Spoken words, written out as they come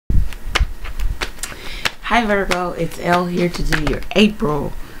Hi Virgo, it's Elle here to do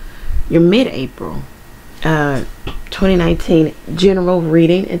your mid-April 2019 general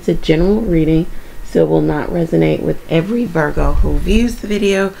reading. It's a general reading, so it will not resonate with every Virgo who views the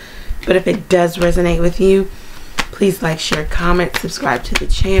video, but if it does resonate with you, please like, share, comment, subscribe to the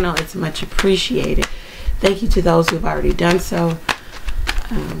channel. It's much appreciated. Thank you to those who have already done so.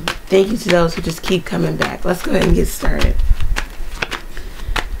 Thank you to those who just keep coming back. Let's go ahead and get started.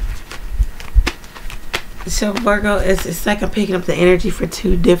 So Virgo, it's like I'm picking up the energy for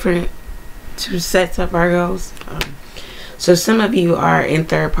two sets of Virgos. So some of you are in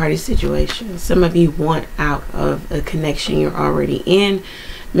third-party situations. Some of you want out of a connection you're already in,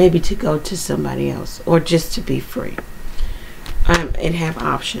 maybe to go to somebody else or just to be free and have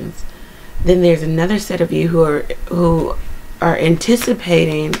options. Then there's another set of you who are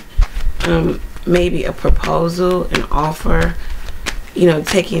anticipating maybe a proposal, an offer, you know,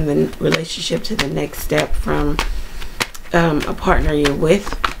 taking the relationship to the next step from a partner you're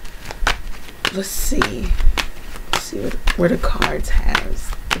with. Let's see where the cards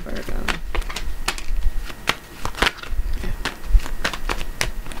have the Virgo.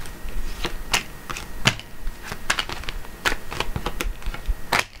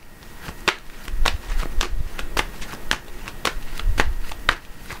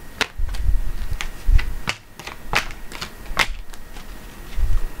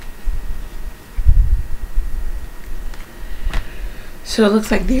 So it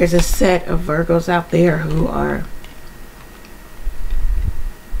looks like there's a set of Virgos out there who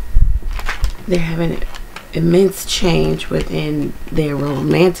they're having immense change within their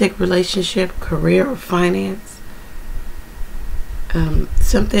romantic relationship, career, or finance.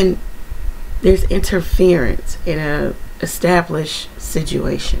 There's interference in a established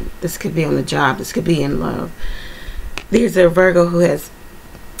situation. This could be on the job, this could be in love. There's a Virgo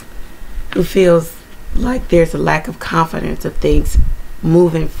who feels like there's a lack of confidence of things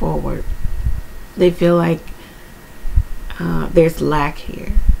moving forward. They feel like there's lack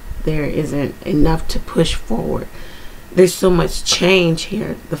here. There isn't enough to push forward. There's so much change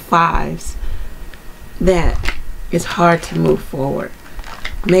here, the fives, that it's hard to move forward.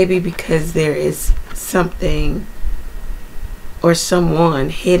 Maybe because there is something or someone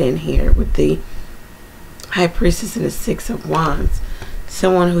hidden here with the High Priestess and the Six of Wands.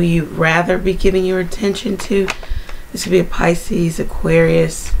 Someone who you'd rather be giving your attention to. This could be a Pisces,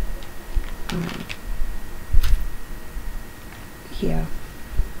 Aquarius. Yeah.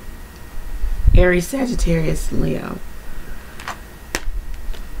 Aries, Sagittarius, and Leo.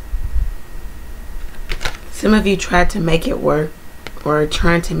 Some of you tried to make it work or are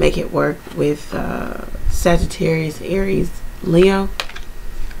trying to make it work with Sagittarius, Aries, Leo.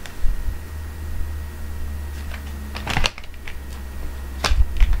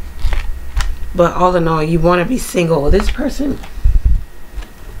 But all in all, you want to be single. Well, this person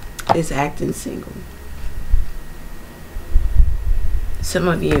is acting single. Some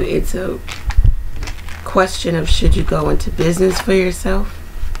of you, it's a question of should you go into business for yourself?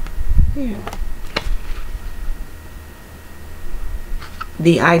 Yeah.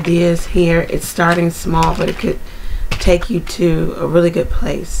 The ideas here, it's starting small, but it could take you to a really good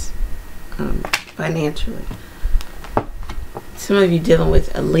place financially. Some of you dealing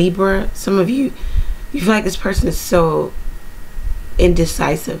with a Libra. Some of you feel like this person is so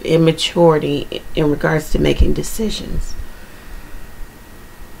indecisive, immaturity in regards to making decisions.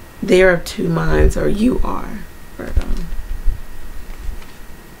 They're of two minds, or you are, Virgo.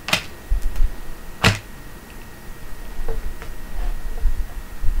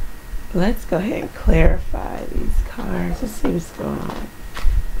 Let's go ahead and clarify these cards. Let's see what's going on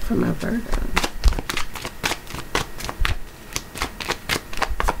for my Virgo.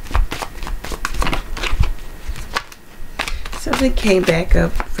 Something came back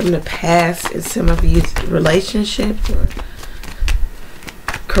up from the past in some of you's relationship or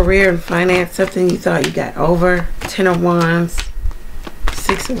career and finance. Something you thought you got over. Ten of Wands,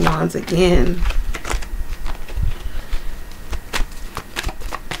 Six of Wands again.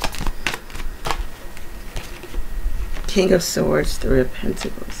 King of Swords, Three of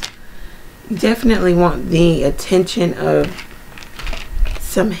Pentacles. You definitely want the attention of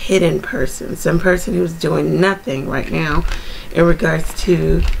some hidden person, some person who's doing nothing right now in regards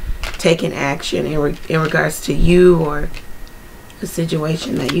to taking action, in regards to you or the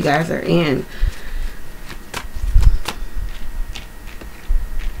situation that you guys are in.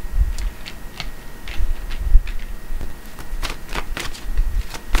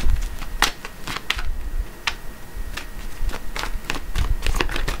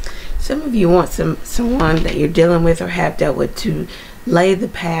 Some of you want someone that you're dealing with or have dealt with to lay the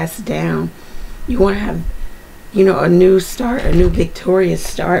past down You want to have, you know, a new start, a new victorious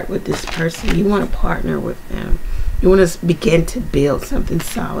start with this person. You want to partner with them. You want to begin to build something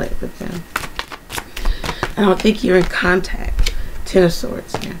solid with them. I don't think you're in contact. Ten of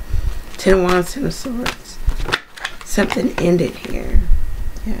Swords here. Ten of Wands, Ten of Swords. Something ended here.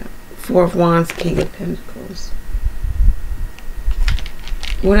 Yeah. Four of Wands, King of Pentacles.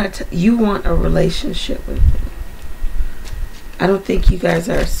 You want a relationship with them. I don't think you guys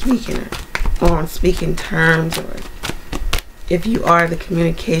are speaking on speaking terms, or if you are, the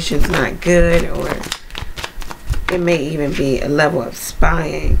communication's not good, or it may even be a level of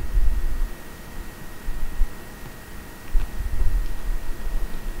spying.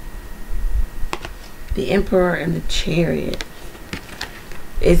 The Emperor and the Chariot.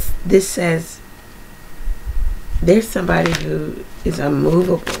 This says there's somebody who is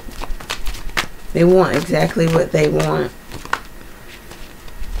unmovable. They want exactly what they want.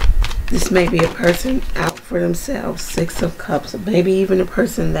 This may be a person out for themselves. Six of Cups. Maybe even a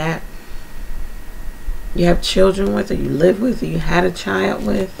person that you have children with, or you live with, or you had a child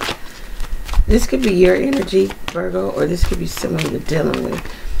with. This could be your energy, Virgo, or this could be someone you're dealing with.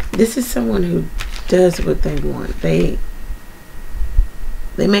 This is someone who does what they want. They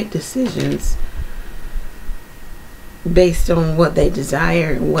make decisions based on what they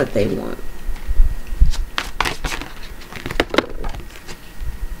desire and what they want.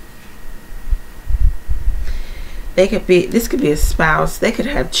 This could be a spouse. They could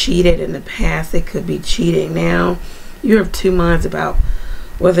have cheated in the past. They could be cheating now. You have two minds about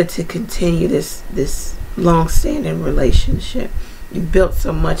whether to continue this long-standing relationship. You built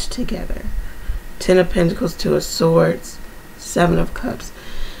so much together. Ten of Pentacles, Two of Swords, Seven of Cups.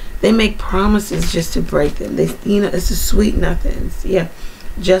 They make promises just to break them. You know, it's a sweet nothings. Yeah,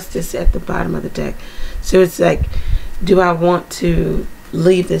 Justice at the bottom of the deck. So it's like, do I want to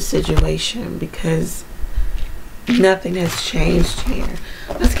leave this situation because nothing has changed here?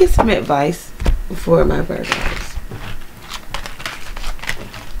 Let's get some advice for my Virgos.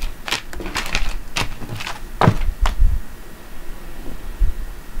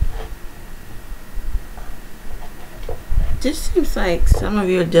 Just seems like some of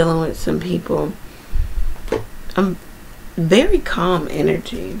you are dealing with some people. Very calm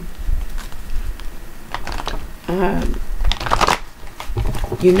energy.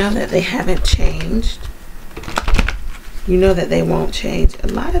 You know that they haven't changed. You know that they won't change. A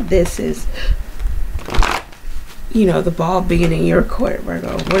lot of this is, you know, the ball being in your court,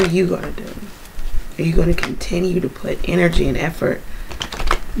 Virgo. What are you going to do? Are you going to continue to put energy and effort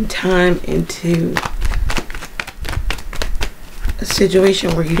and time into a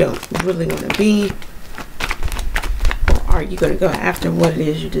situation where you don't really want to be? Or are you going to go after what it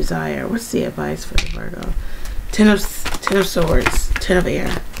is you desire? What's the advice for the Virgo? Ten of Swords, Ten of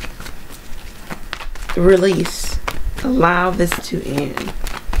Air. Release. Allow this to end.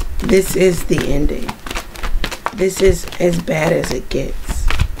 This is the ending. This is as bad as it gets.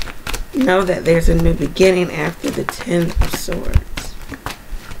 Know that there's a new beginning after the Ten of Swords.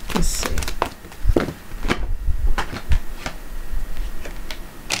 Let's see.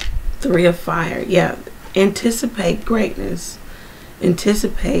 Three of Fire. Yeah. Anticipate greatness.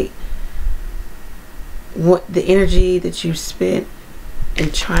 Anticipate what the energy that you spent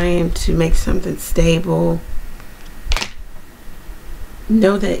in trying to make something stable.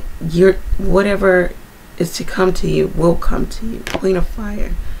 Know that whatever is to come to you will come to you. Queen of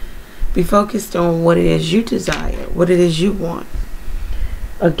Fire. Be focused on what it is you desire, what it is you want.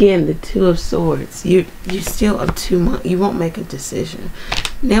 Again, the Two of Swords. You still have 2 months. You won't make a decision.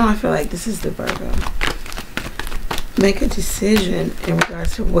 Now I feel like this is the Virgo. Make a decision in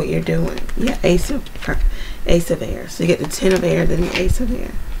regards to what you're doing. Yeah, Ace of Air. So you get the Ten of Air, then the Ace of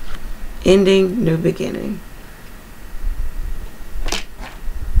Air. Ending, new beginning.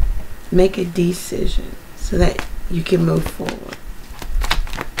 Make a decision so that you can move forward.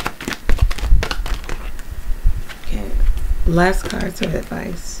 Okay. Last cards of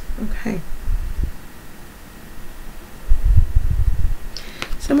advice. Okay.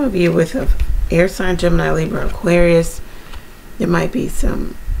 Some of you with a air sign, Gemini, Libra, Aquarius, there might be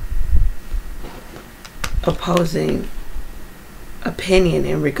some opposing opinion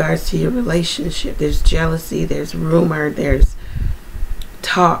in regards to your relationship. There's jealousy, there's rumor, there's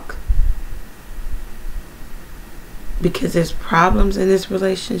talk. Because there's problems in this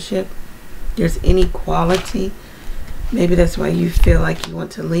relationship. There's inequality. Maybe that's why you feel like you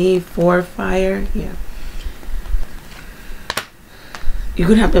want to leave. Four of Fire. Yeah. You're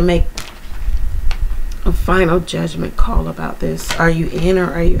going to have to make a final judgment call about this. Are you in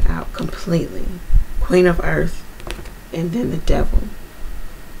or are you out completely? Queen of Earth. And then the Devil.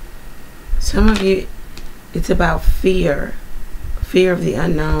 Some of you, it's about fear. Fear of the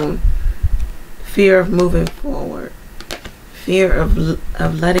unknown. Fear of moving forward. Fear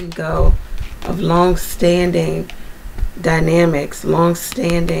of letting go of long-standing dynamics,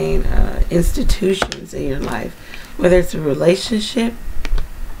 long-standing institutions in your life. Whether it's a relationship,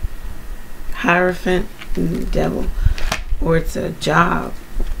 Hierophant, and the Devil, or it's a job.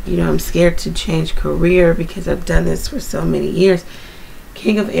 You know, I'm scared to change career because I've done this for so many years.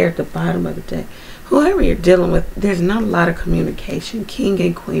 King of Air at the bottom of the deck. Whoever you're dealing with, there's not a lot of communication. King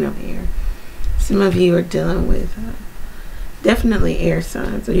and Queen of Air. Some of you are dealing with definitely air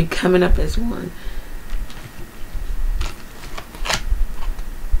signs, or you're coming up as one.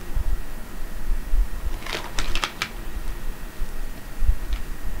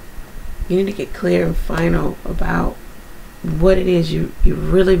 You need to get clear and final about what it is you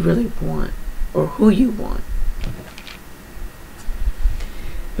really, really want, or who you want.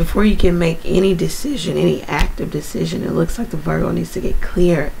 Before you can make any decision, any active decision, it looks like the Virgo needs to get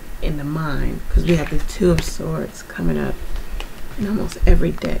clear in the mind, because we have the Two of Swords coming up in almost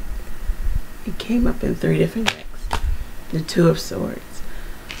every deck. It came up in 3 different decks. The Two of Swords.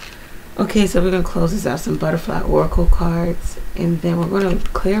 Okay, so we're going to close this out, some butterfly oracle cards, and then we're going to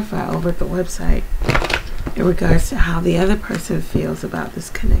clarify over at the website in regards to how the other person feels about this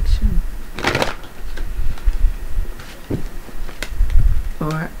connection.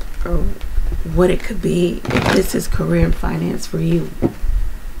 Or what it could be, if this is career and finance for you,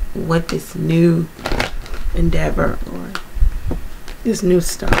 what this new endeavor or this new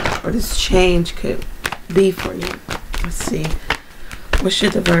start or this change could be for you. Let's see. What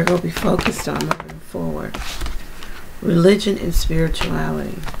should the Virgo be focused on moving forward? Religion and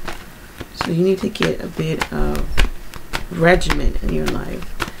spirituality. So you need to get a bit of regiment in your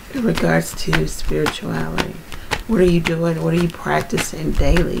life in regards to spirituality. What are you doing? What are you practicing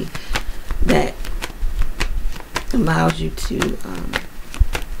daily that allows you to,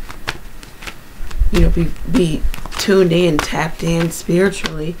 you know, be tuned in, tapped in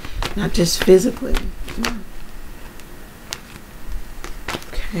spiritually, not just physically.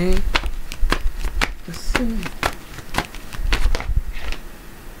 Okay. Let's see.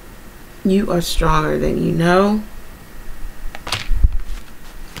 You are stronger than you know.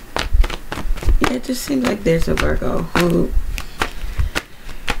 Yeah, it just seems like there's a Virgo who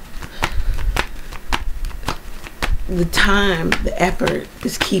the time, the effort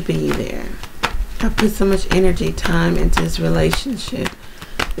is keeping you there. I put so much energy, time into this relationship,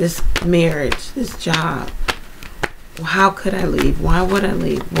 this marriage, this job. Well, how could I leave? Why would I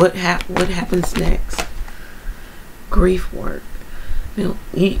leave? What happens next? Grief work. You know,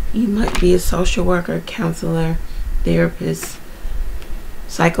 you might be a social worker, counselor, therapist,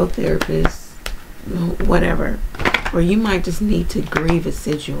 psychotherapist, whatever. Or you might just need to grieve a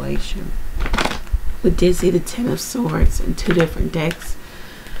situation. We did see the Ten of Swords in 2 different decks.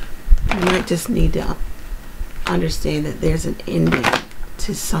 You might just need to understand that there's an ending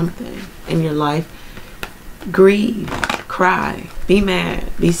to something in your life. Grieve, cry, be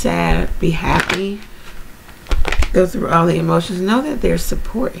mad, be sad, be happy. Go through all the emotions. Know that there's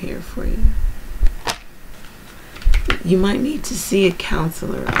support here for you. You might need to see a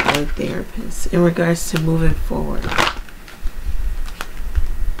counselor or a therapist in regards to moving forward.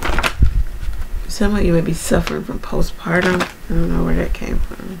 Some of you may be suffering from postpartum. I don't know where that came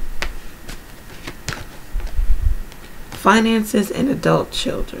from. Finances and adult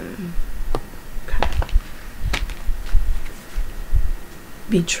children. Okay.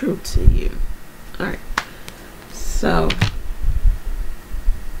 Be true to you. Alright. So,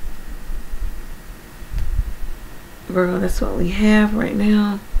 Virgo, that's what we have right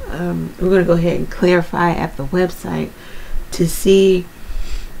now. We're going to go ahead and clarify at the website to see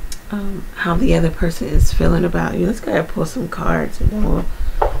how the other person is feeling about you. Let's go ahead and pull some cards, and then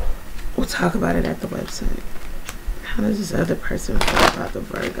we'll talk about it at the website. How does this other person feel about the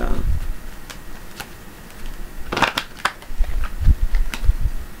Virgo?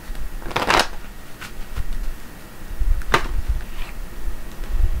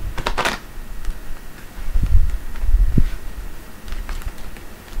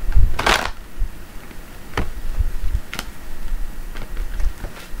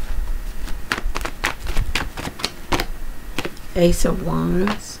 Ace of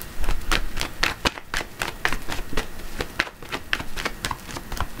Wands.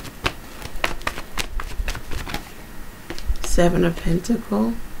 Seven of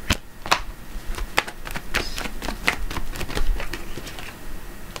Pentacles.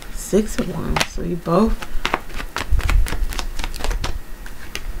 Six of Wands. So you both.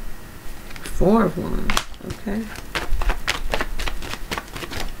 Four of Wands. Okay.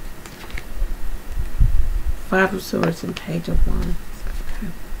 Five of Swords and Page of Wands.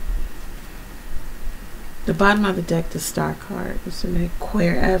 Okay. The bottom of the deck, the Star card, was an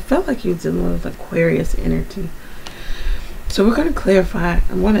Aquarius. I felt like you were dealing with Aquarius energy. So we're going to clarify.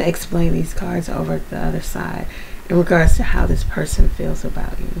 I'm going to explain these cards over at the other side in regards to how this person feels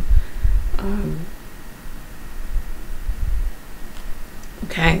about you.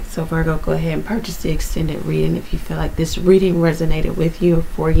 Okay, so Virgo, go ahead and purchase the extended reading if you feel like this reading resonated with you or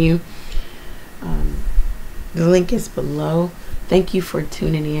for you. The link is below. Thank you for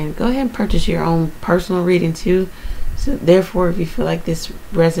tuning in. Go ahead and purchase your own personal reading too. So therefore, if you feel like this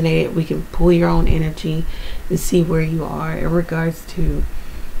resonated, we can pull your own energy and see where you are in regards to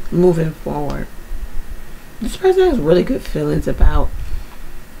moving forward. This person has really good feelings about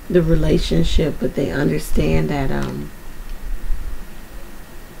the relationship, but they understand that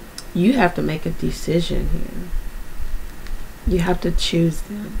you have to make a decision here. You have to choose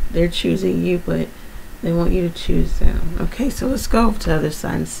them. They're choosing you, but they want you to choose them. Okay, so let's go to the other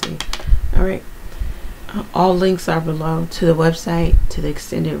side and see. All right. All links are below, to the website, to the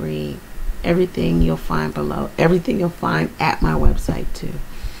extended read. Everything you'll find below. Everything you'll find at my website too.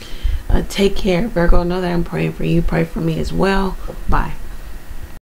 Take care, Virgo. Know that I'm praying for you. Pray for me as well. Bye.